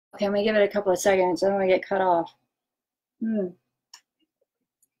Okay, I'm gonna give it a couple of seconds. I don't want to get cut off.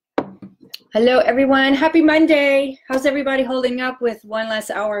 Hello, everyone. Happy Monday. How's everybody holding up with one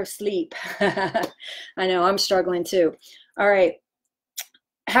less hour of sleep? I know, I'm struggling too. All right.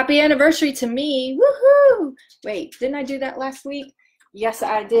 Happy anniversary to me. Woohoo! Wait, didn't I do that last week? Yes,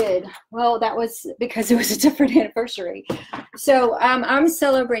 I did. Well, that was because it was a different anniversary. So I'm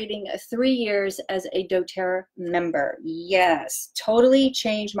celebrating 3 years as a doTERRA member. Yes, totally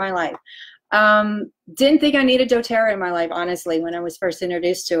changed my life. Didn't think I needed doTERRA in my life, honestly, when I was first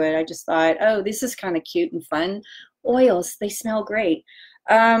introduced to it. I just thought, oh, this is kind of cute and fun. Oils, they smell great.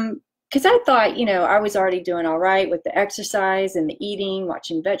 Because I thought, you know, I was already doing all right with the exercise and the eating,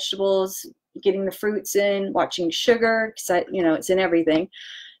 watching vegetables, getting the fruits in, watching sugar, because you know, it's in everything.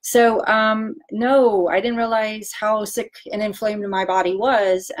 So no, I didn't realize how sick and inflamed my body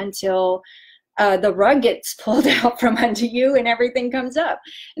was until the rug gets pulled out from under you and everything comes up.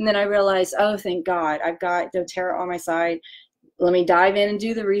 And then I realized, oh, thank God, I've got doTERRA on my side. Let me dive in and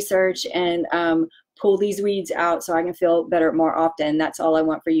do the research and pull these weeds out so I can feel better more often. That's all I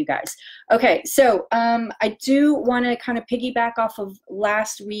want for you guys. Okay, so I do want to kind of piggyback off of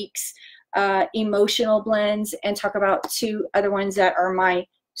last week's emotional blends and talk about 2 other ones that are my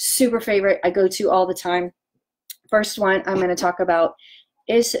super favorite. I go to all the time. First one I'm going to talk about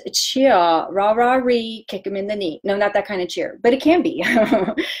is cheer, rah rah ree, kick 'em in the knee. No, not that kind of cheer, but it can be.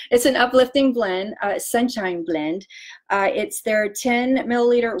 It's an uplifting blend, sunshine blend. It's their 10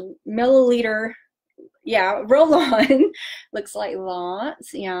 milliliter, yeah, roll on. Looks like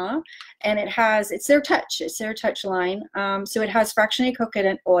lots, yeah. And it's their touch line. So it has fractionated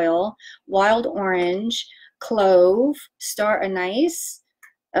coconut oil, wild orange, clove, star anise,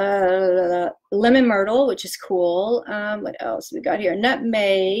 lemon myrtle, which is cool. What else we got here?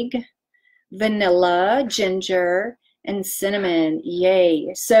 Nutmeg, vanilla, ginger, and cinnamon.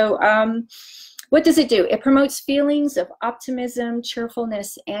 Yay. So what does it do? It promotes feelings of optimism,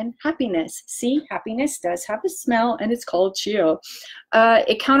 cheerfulness, and happiness. See, happiness does have a smell, and it's called cheer.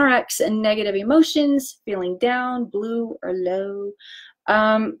 It counteracts negative emotions, feeling down, blue, or low.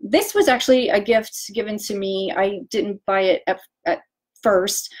 This was actually a gift given to me. I didn't buy it at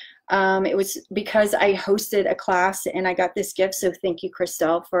first. It was because I hosted a class and I got this gift. So thank you,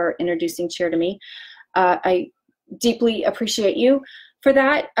 Christelle, for introducing cheer to me. I deeply appreciate you for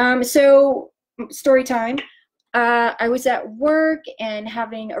that. So story time. I was at work and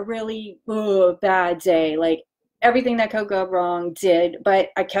having a really bad day. Like everything that could go wrong did, but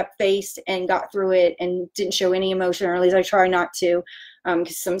I kept faced and got through it and didn't show any emotion, or at least I try not to,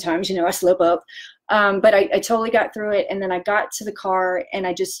 because sometimes, you know, I slip up. But I totally got through it, and then I got to the car and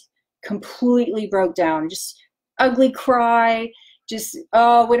I just completely broke down. Just ugly cry, just,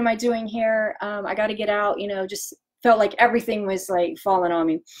 oh, what am I doing here? I got to get out, you know, just felt like everything was like falling on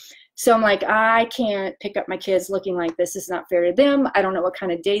me. So I'm like, I can't pick up my kids looking like this. It's not fair to them. I don't know what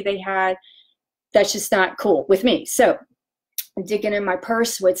kind of day they had. That's just not cool with me. So I'm digging in my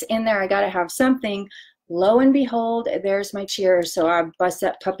purse, what's in there? I got to have something. Lo and behold, there's my cheer. So I bust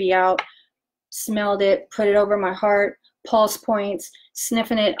that puppy out, smelled it, put it over my heart, pulse points,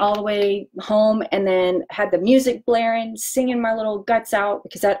 sniffing it all the way home, and then had the music blaring, singing my little guts out,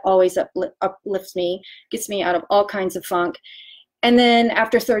 because that always uplifts me, gets me out of all kinds of funk. And then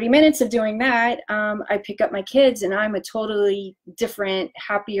after 30 minutes of doing that, I pick up my kids and I'm a totally different,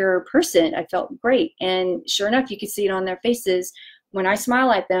 happier person. I felt great. And sure enough, you can see it on their faces. When I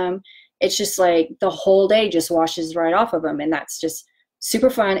smile at them, it's just like the whole day just washes right off of them. And that's just super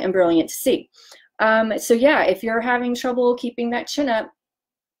fun and brilliant to see. So yeah, if you're having trouble keeping that chin up,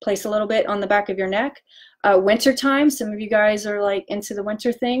 place a little bit on the back of your neck. Winter time, some of you guys are like into the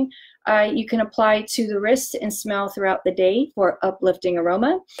winter thing. You can apply to the wrist and smell throughout the day for uplifting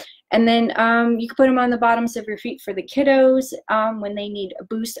aroma. And then you can put them on the bottoms of your feet for the kiddos when they need a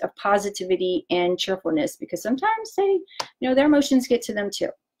boost of positivity and cheerfulness, because sometimes they, you know, their emotions get to them too.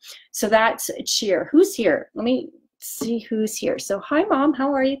 So that's cheer. Who's here? Let me see who's here. So hi, Mom.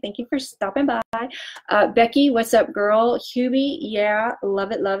 How are you? Thank you for stopping by. Becky, what's up, girl? Hubie, yeah,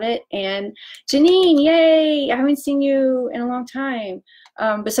 love it, love it. And Janine, yay! I haven't seen you in a long time,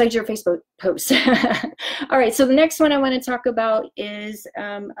 besides your Facebook posts. All right, so the next one I want to talk about is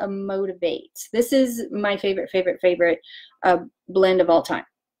a Motivate. This is my favorite blend of all time.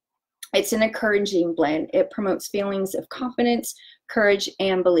 It's an encouraging blend. It promotes feelings of confidence, courage,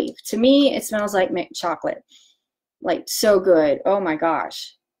 and belief. To me, it smells like mint chocolate. Like so good. Oh my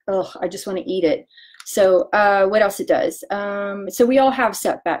gosh. Oh, I just want to eat it. So what else it does? So we all have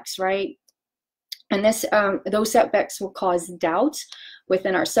setbacks, right? And this those setbacks will cause doubt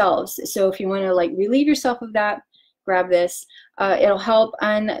within ourselves. So if you want to like relieve yourself of that, grab this. It'll help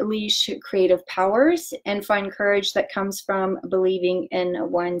unleash creative powers and find courage that comes from believing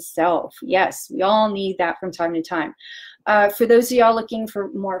in oneself. Yes, we all need that from time to time. For those of y'all looking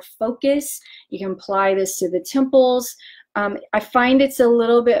for more focus, you can apply this to the temples. I find it's a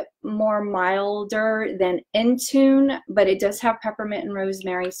little bit more milder than Intune, but it does have peppermint and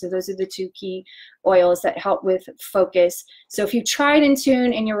rosemary. So those are the two key oils that help with focus. So if you tried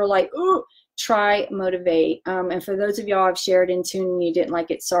Intune and you were like, ooh, try Motivate. And for those of y'all I've shared Intune and you didn't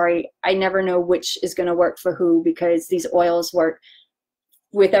like it, sorry. I never know which is going to work for who, because these oils work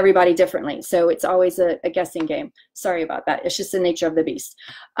with everybody differently. So it's always a guessing game. Sorry about that. It's just the nature of the beast.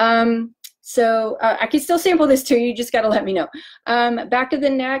 So I can still sample this too. You just got to let me know. Back of the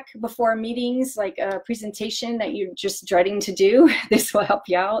neck before meetings, like a presentation that you're just dreading to do, this will help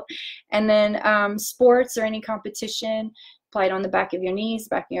you out. And then sports or any competition, apply it on the back of your knees,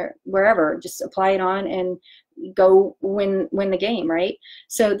 back of your, wherever. Just apply it on and go win the game, right?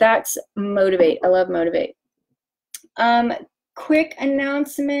 So that's Motivate. I love Motivate. Quick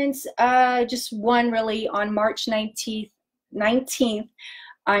announcements. Just one really. On March 19th,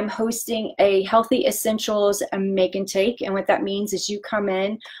 I'm hosting a Healthy Essentials Make and Take. And what that means is you come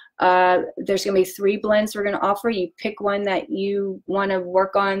in, there's going to be 3 blends we're going to offer. You pick one that you want to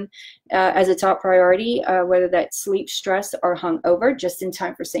work on as a top priority, whether that's sleep, stress, or hungover, just in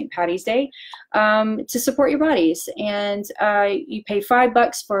time for St. Patty's Day, to support your bodies. And you pay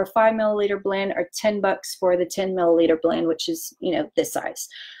 $5 for a 5 milliliter blend, or $10 for the 10 milliliter blend, which is, you know, this size.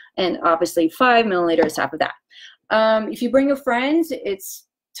 And obviously 5 milliliters, half of that. If you bring a friend, it's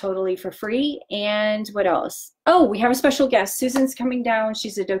totally for free. And what else? Oh, we have a special guest. Susan's coming down.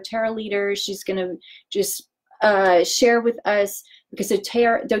 She's a doTERRA leader. She's going to just share with us, because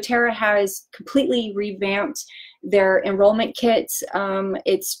doTERRA has completely revamped their enrollment kits.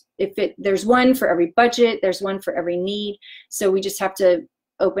 There's one for every budget, there's one for every need. So we just have to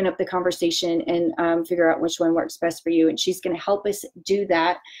open up the conversation and figure out which one works best for you. And she's going to help us do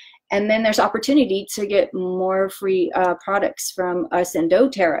that. And then there's opportunity to get more free products from us and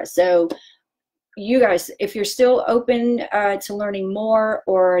doTERRA. So you guys, if you're still open to learning more,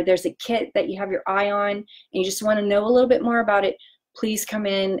 or there's a kit that you have your eye on and you just want to know a little bit more about it, please come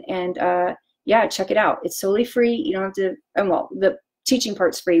in and yeah, check it out. It's totally free. You don't have to, well, the teaching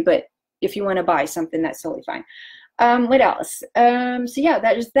part's free, but if you want to buy something, that's totally fine. What else? So yeah,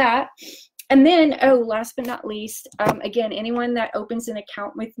 that is that. And then, oh, last but not least, again, anyone that opens an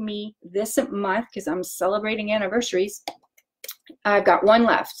account with me this month, because I'm celebrating anniversaries, I've got one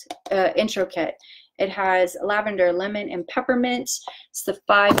left, intro kit. It has lavender, lemon, and peppermint. It's the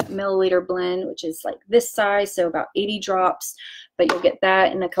 5 milliliter blend, which is like this size, so about 80 drops. But you'll get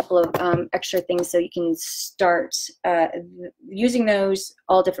that and a couple of extra things, so you can start using those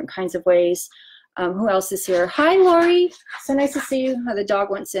all different kinds of ways. Who else is here? Hi, Lori. So nice to see you. The dog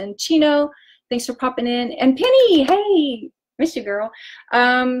wants in. Chino, thanks for popping in. And Penny, hey, missed you, girl.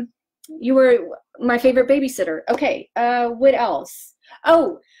 You were my favorite babysitter. Okay, what else?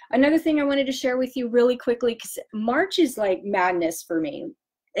 Oh, another thing I wanted to share with you really quickly, because March is like madness for me.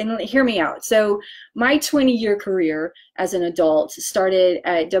 And hear me out. So my 20-year career as an adult started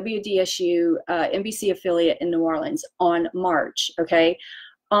at WDSU, NBC affiliate in New Orleans on March, okay?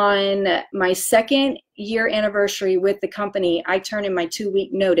 On my 2nd year anniversary with the company, I turned in my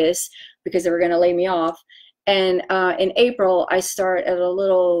 2-week notice because they were going to lay me off. And in April, I start at a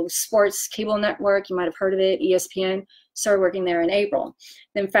little sports cable network. You might have heard of it, ESPN. Started working there in April.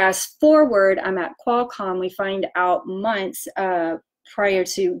 Then fast forward, I'm at Qualcomm. We find out months prior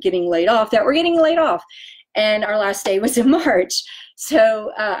to getting laid off that we're getting laid off. And our last day was in March.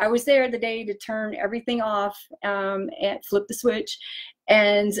 So I was there the day to turn everything off and flip the switch,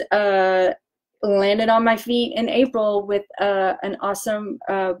 and landed on my feet in April with an awesome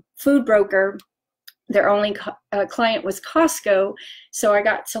food broker. Their only client was Costco. So I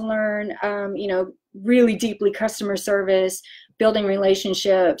got to learn, you know, really deeply customer service, building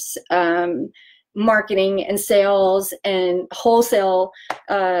relationships, marketing and sales and wholesale,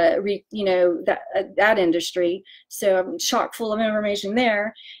 you know, that industry. So I'm chock full of information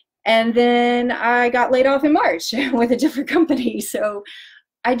there. And then I got laid off in March with a different company. So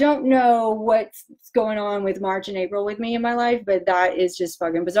I don't know what's going on with March and April with me in my life, but that is just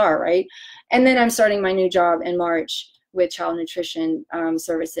fucking bizarre, right? And then I'm starting my new job in March with Child Nutrition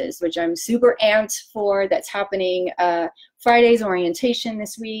Services, which I'm super amped for. That's happening Friday's orientation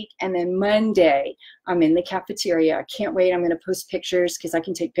this week, and then Monday I'm in the cafeteria. I can't wait. I'm going to post pictures because I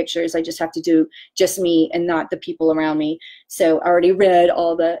can take pictures. I just have to do just me and not the people around me. So I already read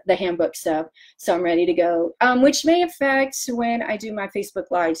all the handbook stuff, so I'm ready to go, which may affect when I do my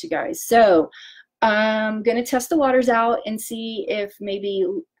Facebook Lives, you guys. So I'm gonna test the waters out and see if maybe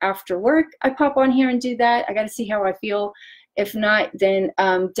after work I pop on here and do that. I gotta see how I feel. If not, then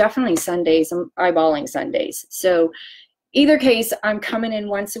definitely Sundays. I'm eyeballing Sundays. So either case, I'm coming in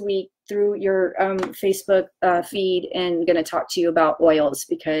once a week through your Facebook feed and gonna talk to you about oils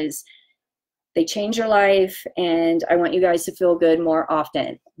because they change your life and I want you guys to feel good more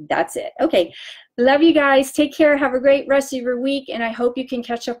often. That's it. Okay. Love you guys. Take care. Have a great rest of your week. And I hope you can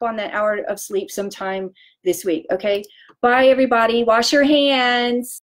catch up on that hour of sleep sometime this week. Okay. Bye, everybody. Wash your hands.